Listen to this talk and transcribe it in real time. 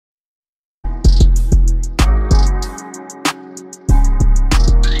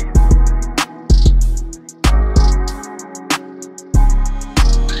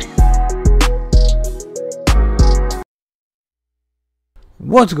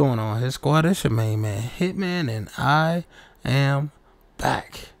What's going on, Hit Squad? It's your main man, Hitman, and I am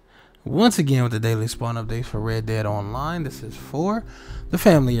back once again with the daily spawn updates for Red Dead Online. This is for the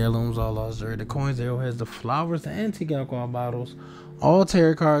family heirlooms, all lost jewelry, the coins, the arrowheads, the flowers, the antique alcohol bottles, all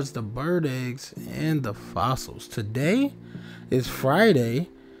tarot cards, the bird eggs, and the fossils. Today is Friday,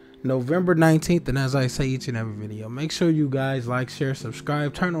 November 19th, and as I say each and every video, make sure you guys like, share,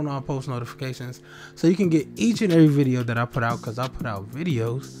 subscribe, turn on all post notifications so you can get each and every video that I put out, because I put out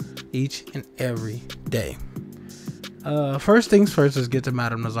videos each and every day. First things first, let's get to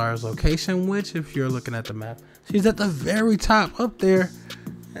Madame Nazar's location, which, if you're looking at the map, she's at the very top up there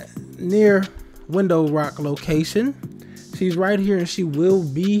near Window Rock location. She's right here, and she will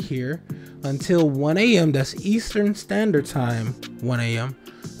be here until 1 a.m. That's Eastern Standard Time, 1 a.m.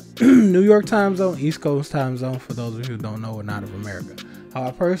 New York time zone, East Coast time zone, for those of you who don't know or not of America. How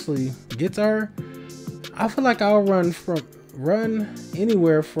I personally get to her, I feel like I'll run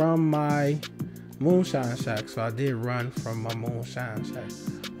anywhere from my moonshine shack. So I did run from my moonshine shack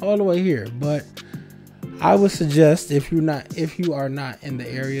all the way here, but I would suggest if you are not in the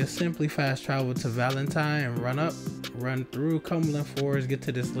area, simply fast travel to Valentine and run through Cumberland Forest, get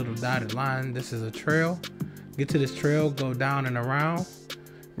to this little dotted line. This is a trail. Get to this trail, go down and around.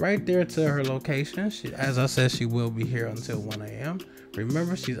 Right there to her location. As I said, she will be here until 1 a.m.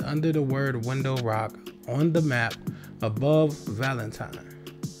 Remember, she's under the word Window Rock on the map above Valentine.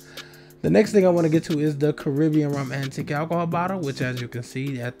 The next thing I want to get to is the Caribbean Rum Antique Alcohol Bottle, which, as you can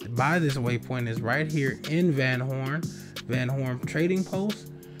see by this waypoint, is right here in Van Horn Trading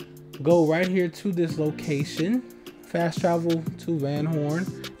Post. Go right here to this location. Fast travel to Van Horn.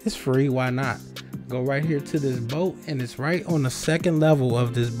 It's free. Why not? Go right here to this boat, and it's right on the second level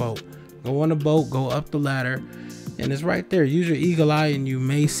of this boat. Go on the boat, go up the ladder, and it's right there. Use your eagle eye and you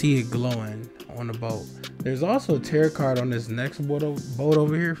may see it glowing on the boat. There's also a tarot card on this next boat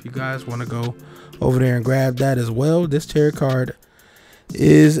over here if you guys want to go over there and grab that as well. This tarot card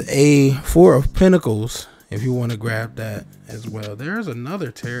is a Four of Pentacles if you want to grab that as well. There's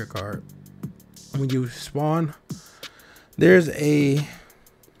another tarot card. When you spawn, there's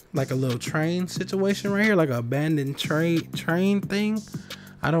like a little train situation right here, like an abandoned train thing.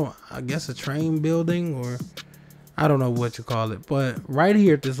 I guess a train building, or I don't know what you call it. But right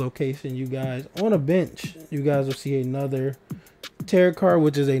here at this location, you guys, on a bench, you guys will see another tarot card,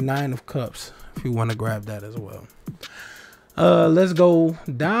 which is a Nine of Cups, if you want to grab that as well. Let's go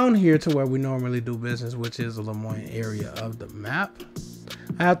down here to where we normally do business, which is the Lemoyne area of the map.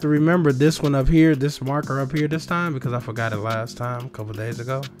 I have to remember this one up here, this marker up here this time, because I forgot it last time a couple days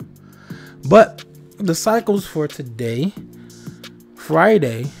ago. But the cycles for today,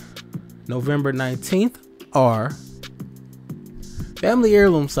 Friday, November 19th, are Family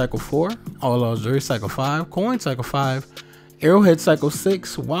Heirloom Cycle 4, All Lost Jewelry Cycle 5, Coin Cycle 5, Arrowhead Cycle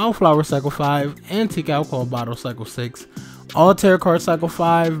 6, Wildflower Cycle 5, Antique Alcohol Bottle Cycle 6, All Tarot Card Cycle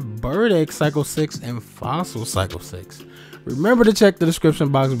 5, Bird Egg Cycle 6, and Fossil Cycle 6. Remember to check the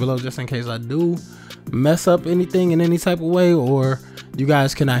description box below just in case I do mess up anything in any type of way, or you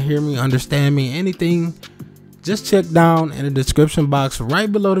guys cannot hear me, understand me, anything. Just check down in the description box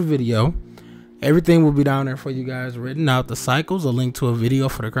right below the video. Everything will be down there for you guys, written out, the cycles, a link to a video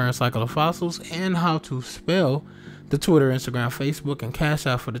for the current cycle of fossils, and how to spell the Twitter, Instagram, Facebook, and Cash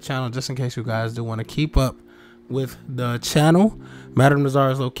App for the channel, just in case you guys do want to keep up with the channel. Madame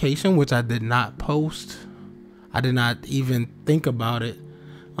Nazar's location, which I did not post. I did not even think about it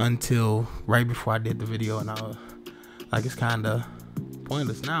until right before I did the video, and I was like, it's kind of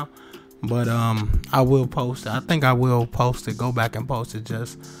pointless now. But I will post it. I think I will post it. Go back and post it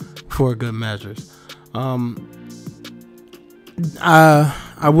just for good measures. I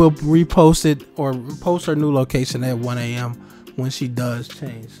will repost it or post her new location at 1 a.m. when she does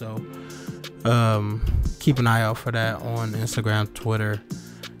change. So keep an eye out for that on Instagram, Twitter,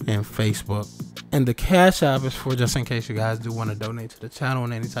 and Facebook. And the Cash App is for just in case you guys do want to donate to the channel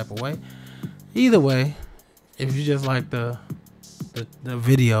in any type of way. Either way, if you just like the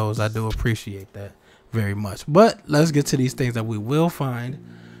videos, I do appreciate that very much. But let's get to these things that we will find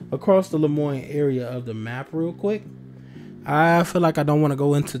across the Lemoyne area of the map real quick. I feel like I don't want to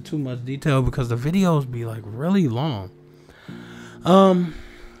go into too much detail because the videos be like really long.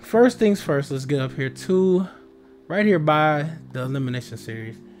 First things first, let's get up here to right here by the elimination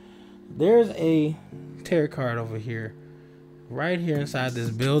series. There's a tarot card over here. Right here inside this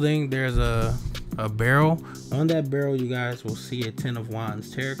building, there's a barrel. On that barrel, you guys will see a 10 of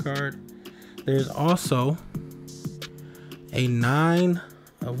Wands tarot card. There's also a 9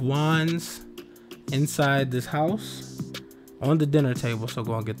 of Wands inside this house on the dinner table, so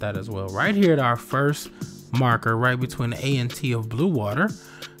go and get that as well. Right here at our first marker right between the A and T of blue water.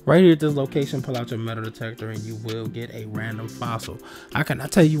 Right here at this location, pull out your metal detector and you will get a random fossil. I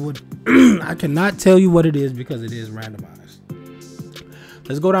cannot tell you what I cannot tell you what it is because it is randomized.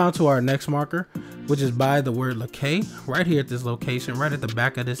 Let's go down to our next marker, which is by the word Lakay. Right here at this location, right at the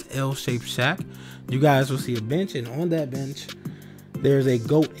back of this L-shaped shack, you guys will see a bench, and on that bench there's a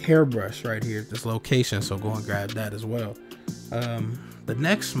goat hairbrush right here at this location, so go and grab that as well. The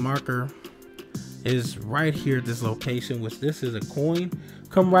next marker is right here at this location, which this is a coin.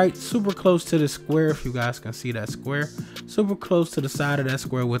 Come right super close to the square, if you guys can see that square, super close to the side of that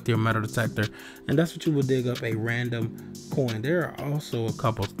square with your metal detector, and that's what you will dig up, a random coin. There are also a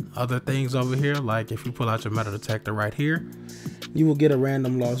couple other things over here, like if you pull out your metal detector right here, you will get a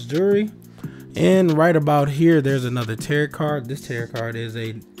random lost jewelry. And right about here, there's another tarot card. This tarot card is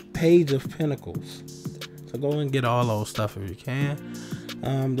a page of pentacles, so go and get all those stuff if you can.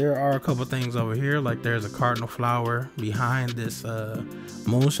 There are a couple things over here, like there's a cardinal flower behind this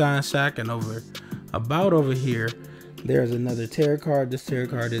moonshine shack, and over here there's another tarot card. This tarot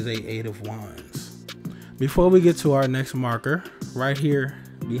card is a 8 of wands. Before we get to our next marker, right here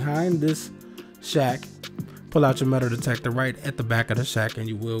behind this shack, pull out your metal detector right at the back of the shack and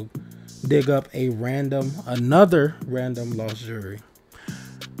you will dig up another random lost jewelry.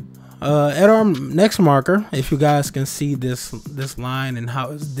 At our next marker, if you guys can see this line and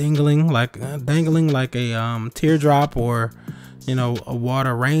how it's dangling like a teardrop, or a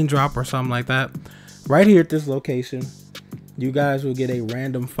water raindrop or something like that, right here at this location, you guys will get a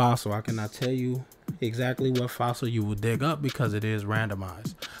random fossil. I cannot tell you exactly what fossil you will dig up because it is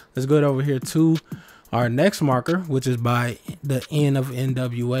randomized. Let's go over here to our next marker, which is by the N of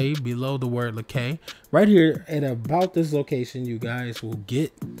NWA below the word Lakay. Right here at about this location, you guys will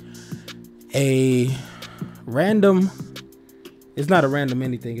get a random, it's not a random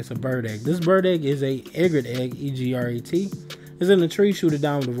anything, it's a bird egg. This bird egg is a egret egg, E-G-R-E-T. It's in a tree, shoot it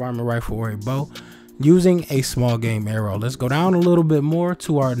down with a varmint rifle or a bow using a small game arrow. Let's go down a little bit more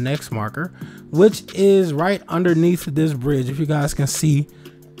to our next marker, which is right underneath this bridge. If you guys can see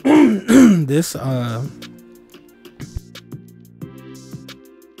this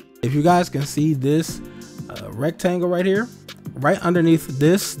rectangle right here, right underneath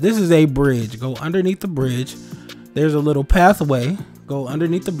this is a bridge. Go underneath the bridge, there's a little pathway, go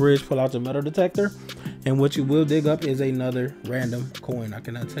underneath the bridge, pull out your metal detector, and what you will dig up is another random coin. I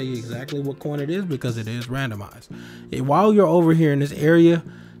cannot tell you exactly what coin it is because it is randomized. While you're over here in this area,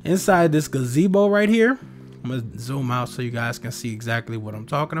 inside this gazebo right here, I'm gonna zoom out so you guys can see exactly what I'm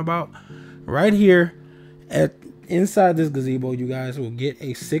talking about. Right here inside this gazebo, you guys will get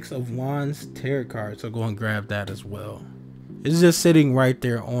a 6 of wands tarot card, so go and grab that as well. It's just sitting right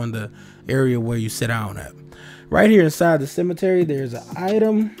there on the area where you sit down at. Right here inside the cemetery, there's an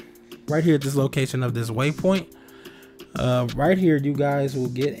item right here at this location of this waypoint. Right here, you guys will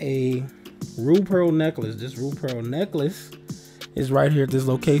get a rue pearl necklace. This rue pearl necklace is right here at this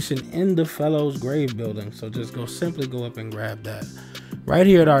location in the Fellows grave building, so just simply go up and grab that. Right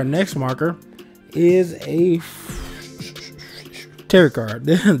here at our next marker is a tarot card.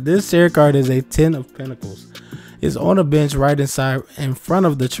 This tarot card is a 10 of pentacles. It's on a bench right in front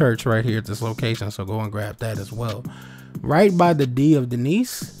of the church right here at this location, so go and grab that as well. Right by the D of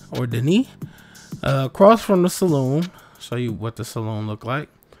Denise or Denis, across from the saloon. Show you what the saloon look like.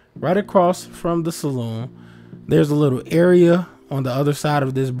 Right across from the saloon, there's a little area on the other side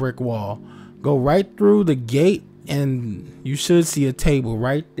of this brick wall. Go right through the gate and you should see a table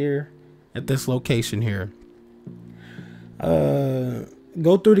right there at this location here.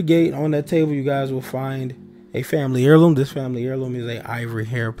 Go through the gate. On that table, you guys will find a family heirloom. This family heirloom is a ivory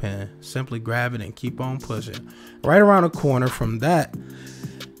hairpin. Simply grab it and keep on pushing. Right around the corner from that,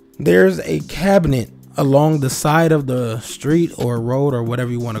 there's a cabinet along the side of the street or road or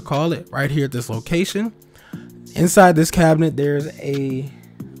whatever you want to call it, right here at this location. Inside this cabinet, there's a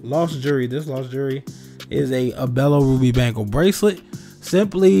lost jewelry. This lost jewelry is a Abello ruby bangle bracelet.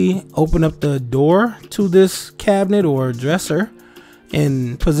 Simply open up the door to this cabinet or dresser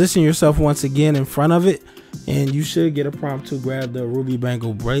and position yourself once again in front of it, and you should get a prompt to grab the ruby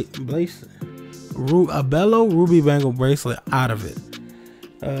bangle Abello ruby bangle bracelet out of it.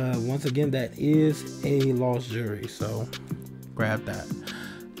 Once again, that is a lost jewelry, so grab that.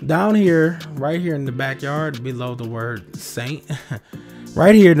 Down here, right here in the backyard below the word saint,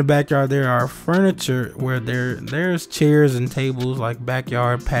 right here in the backyard, there are furniture where there's chairs and tables, like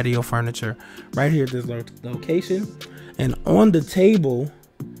backyard patio furniture right here at this location. And on the table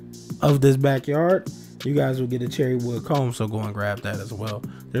of this backyard, you guys will get a cherry wood comb, so go and grab that as well.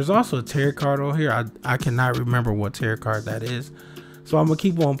 There's also a tarot card over here. I cannot remember what tarot card that is, so I'm gonna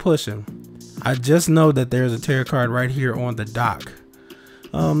keep on pushing. I just know that there's a tarot card right here on the dock.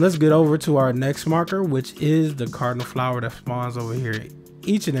 Let's get over to our next marker, which is the cardinal flower that spawns over here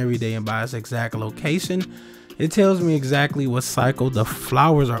each and every day and by its exact location. It tells me exactly what cycle the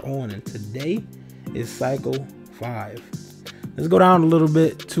flowers are on, and today is cycle 5. Let's go down a little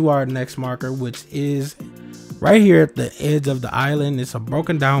bit to our next marker, which is right here at the edge of the island. It's a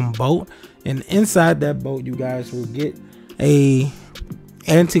broken down boat, and inside that boat you guys will get a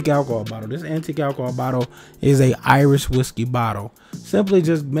antique alcohol bottle. This antique alcohol bottle is a Irish whiskey bottle. Simply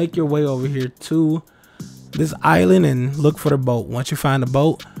just make your way over here to this island and look for the boat. Once you find the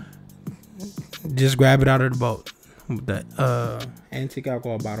boat, just grab it out of the boat. The antique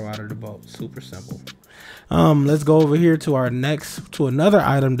alcohol bottle out of the boat. Super simple. Let's go over here to another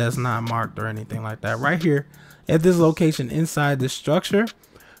item that's not marked or anything like that. Right here at this location inside this structure,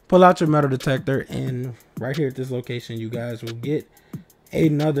 pull out your metal detector, and right here at this location you guys will get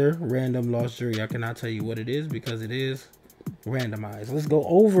another random lost jewelry. I cannot tell you what it is because it is randomized. Let's go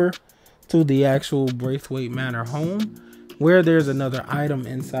over to the actual Braithwaite Manor home, where there's another item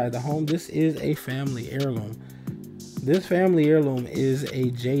inside the home. This is a family heirloom. This family heirloom is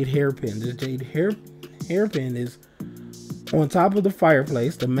a jade hairpin. This jade hairpin is on top of the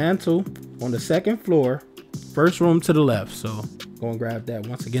fireplace, the mantle on the second floor, first room to the left. So go and grab that.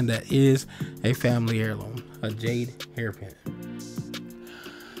 Once again, that is a family heirloom, a jade hairpin.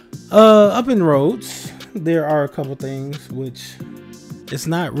 Up in Rhodes, there are a couple things, which it's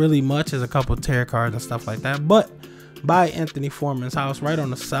not really much, as a couple tarot cards and stuff like that, but by Anthony Foreman's house, right on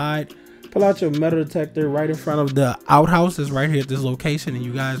the side, pull out your metal detector. Right in front of the outhouse is right here at this location, and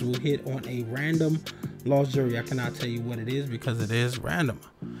you guys will hit on a random lost jewelry. I cannot tell you what it is because it is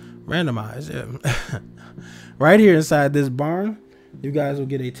randomized. Yeah. Right here inside this barn, you guys will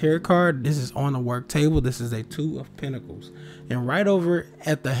get a tarot card. This is on the work table. This is a 2 of Pentacles. And right over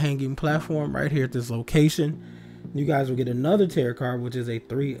at the hanging platform, right here at this location, you guys will get another tarot card, which is a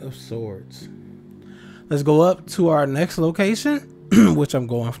 3 of Swords. Let's go up to our next location, which I'm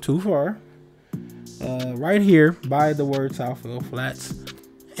going too far. Right here by the word Southfield Flats,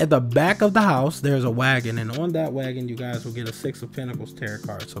 at the back of the house, there's a wagon, and on that wagon you guys will get a 6 of Pentacles tarot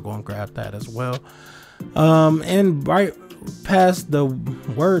card. So go and grab that as well. And right past the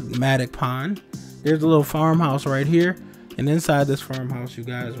word Maddock Pond, there's a little farmhouse right here, and inside this farmhouse you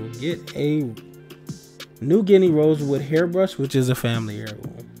guys will get a New Guinea rosewood hairbrush, which is a family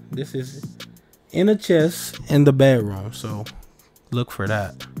heirloom. This is in a chest in the bedroom, so look for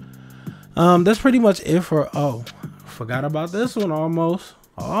that. That's pretty much it for, oh, forgot about this one.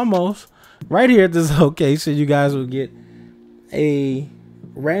 Almost right here at this location you guys will get a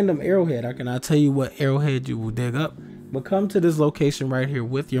random arrowhead. I cannot tell you what arrowhead you will dig up, but come to this location right here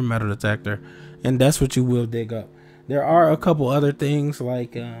with your metal detector, and that's what you will dig up. There are a couple other things,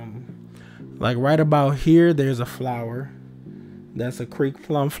 like right about here there's a flower. That's a creek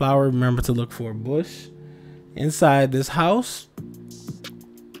plum flower. Remember to look for a bush. Inside this house,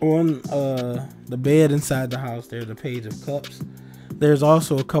 on the bed inside the house, there's a page of cups. There's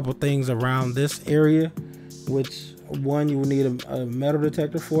also a couple things around this area, which one you will need a metal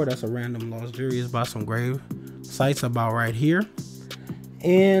detector for. That's a random lost jewelry. It's by some grave sites about right here.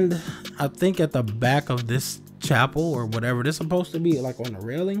 And I think at the back of this chapel, or whatever this is supposed to be, like on the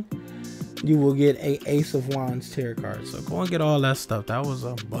railing, you will get a Ace of Wands tarot card. So go and get all that stuff. That was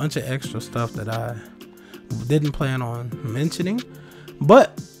a bunch of extra stuff that I didn't plan on mentioning,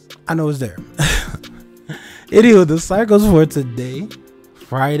 but I know it's there. Anyway, the cycles for today,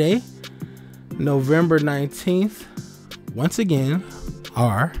 Friday, November 19th, once again,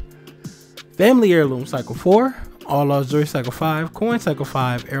 are Family Heirloom Cycle 4, All Lost Jewelry Cycle 5, Coin Cycle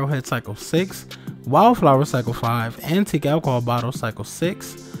 5, Arrowhead Cycle 6, Wildflower Cycle 5, Antique Alcohol Bottle Cycle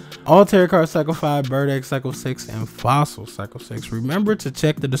 6, All Tarot Card Cycle 5, Bird Egg Cycle 6, and Fossil Cycle 6. Remember to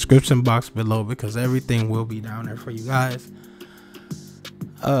check the description box below because everything will be down there for you guys.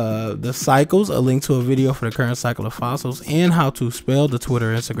 The cycles, a link to a video for the current cycle of fossils, and how to spell the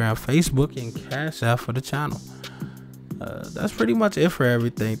Twitter, Instagram, Facebook, and Cash App for the channel. That's pretty much it for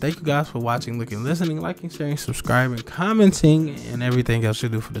everything. Thank you guys for watching, looking, listening, liking, sharing, subscribing, commenting, and everything else you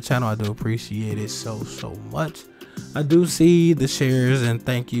do for the channel. I do appreciate it so much. I do see the shares, and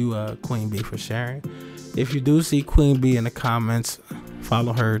thank you, Queen B, for sharing. If you do see Queen B in the comments,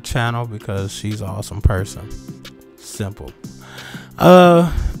 follow her channel because she's an awesome person. Simple.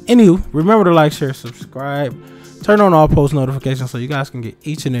 Anywho, remember to like, share, subscribe, turn on all post notifications so you guys can get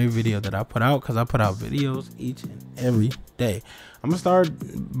each and every video that I put out, because I put out videos each and every day. I'm gonna start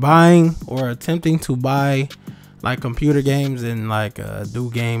buying or attempting to buy like computer games and like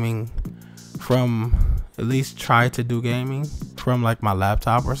do gaming from, at least try to do gaming from like my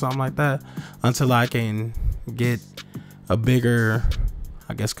laptop or something like that until I can get a bigger,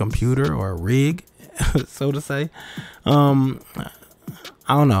 I guess, computer or rig, so to say. I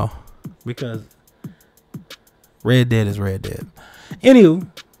don't know, because Red Dead is Red Dead. Anywho,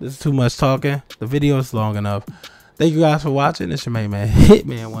 this is too much talking. The video is long enough. Thank you guys for watching. It's your main man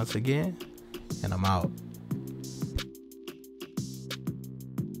Hitman once again, and I'm out.